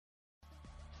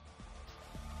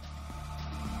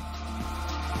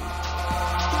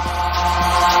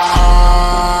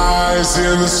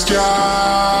in the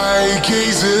sky,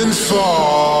 gazing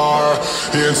far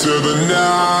into the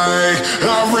night.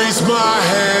 I raise my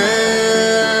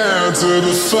hand to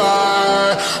the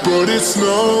fire, but it's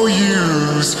no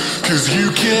use, 'cause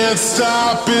you can't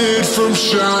stop it from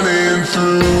shining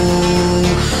through.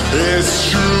 It's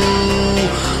true,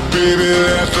 baby,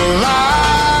 let the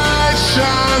light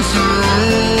shine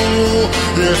through.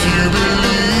 If you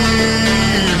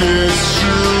believe it's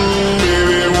true,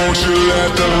 baby, won't you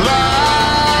let the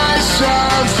light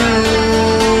shine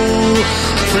through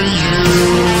for you,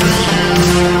 for you,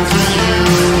 for you,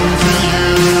 for you, for you,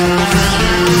 for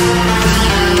you,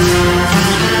 for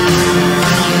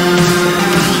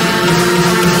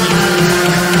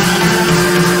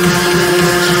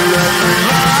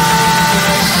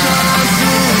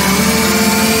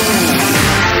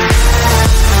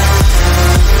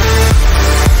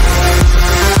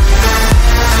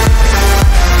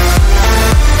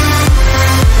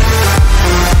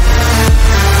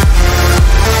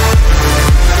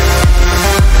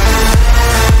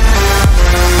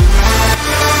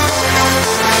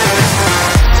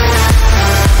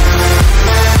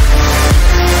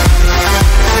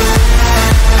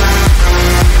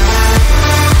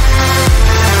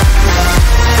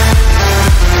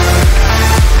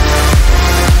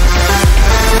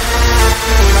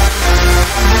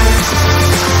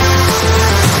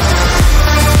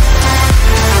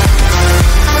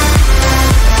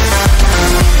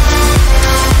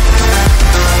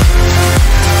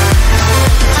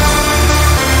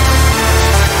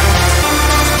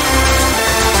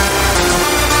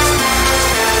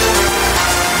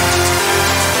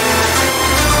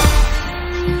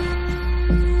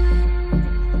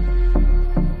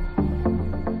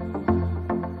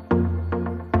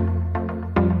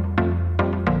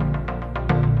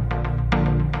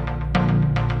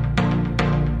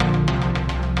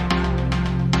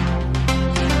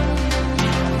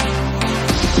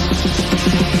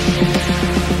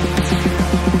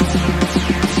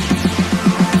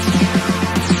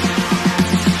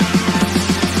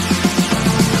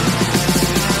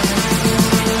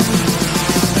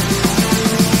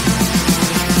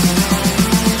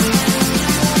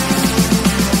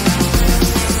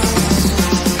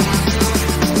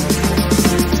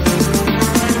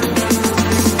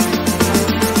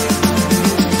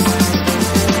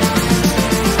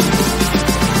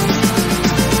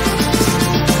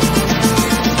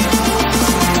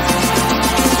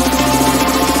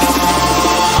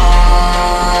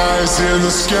in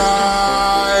the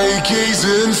sky,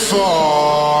 gazing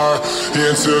far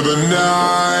into the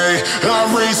night. I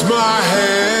raise my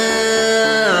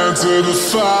hand to the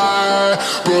fire,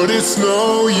 but it's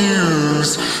no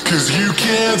use, 'cause you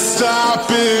can't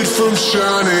stop it from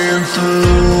shining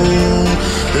through.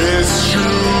 It's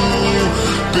true,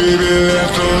 baby, let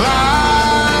the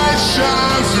light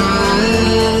shine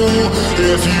through.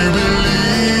 If you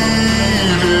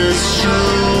believe it's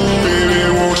true, baby,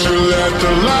 won't you let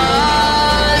the light